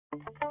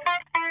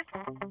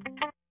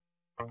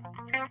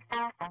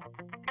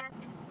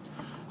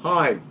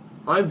Hi,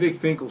 I'm Vic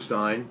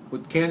Finkelstein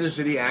with Kansas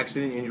City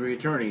Accident Injury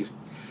Attorneys,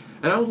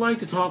 and I would like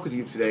to talk with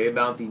you today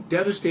about the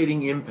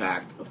devastating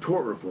impact of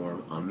tort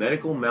reform on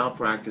medical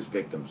malpractice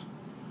victims.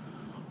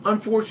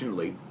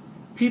 Unfortunately,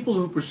 people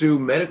who pursue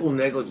medical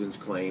negligence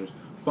claims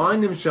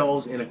find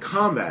themselves in a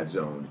combat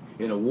zone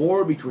in a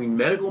war between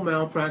medical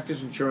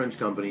malpractice insurance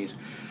companies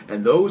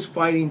and those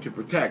fighting to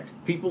protect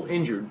people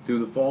injured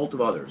through the fault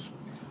of others.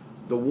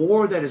 The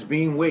war that is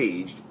being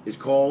waged is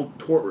called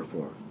tort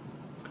reform.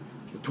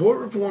 The tort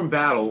reform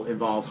battle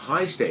involves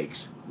high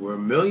stakes, where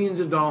millions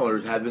of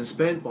dollars have been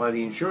spent by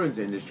the insurance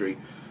industry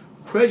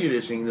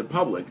prejudicing the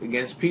public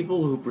against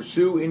people who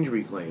pursue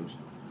injury claims.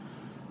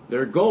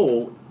 Their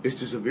goal is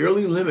to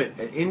severely limit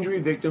an injury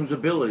victim's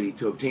ability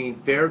to obtain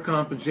fair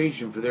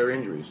compensation for their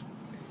injuries.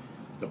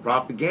 The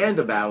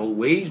propaganda battle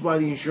waged by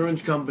the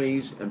insurance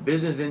companies and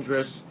business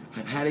interests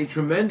have had a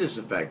tremendous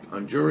effect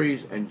on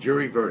juries and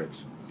jury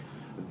verdicts.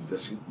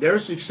 Their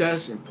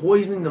success in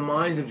poisoning the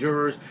minds of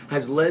jurors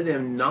has led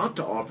them not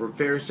to offer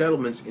fair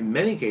settlements in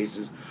many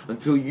cases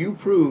until you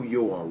prove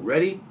you are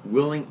ready,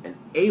 willing, and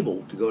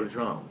able to go to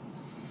trial.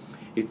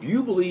 If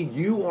you believe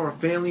you or a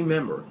family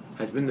member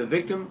has been the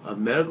victim of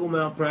medical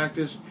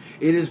malpractice,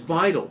 it is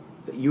vital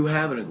that you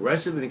have an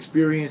aggressive and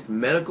experienced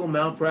medical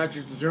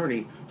malpractice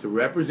attorney to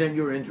represent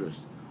your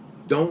interests.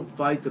 Don't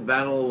fight the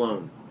battle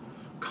alone.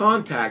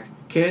 Contact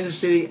Kansas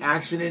City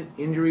Accident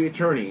Injury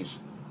Attorneys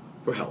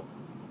for help.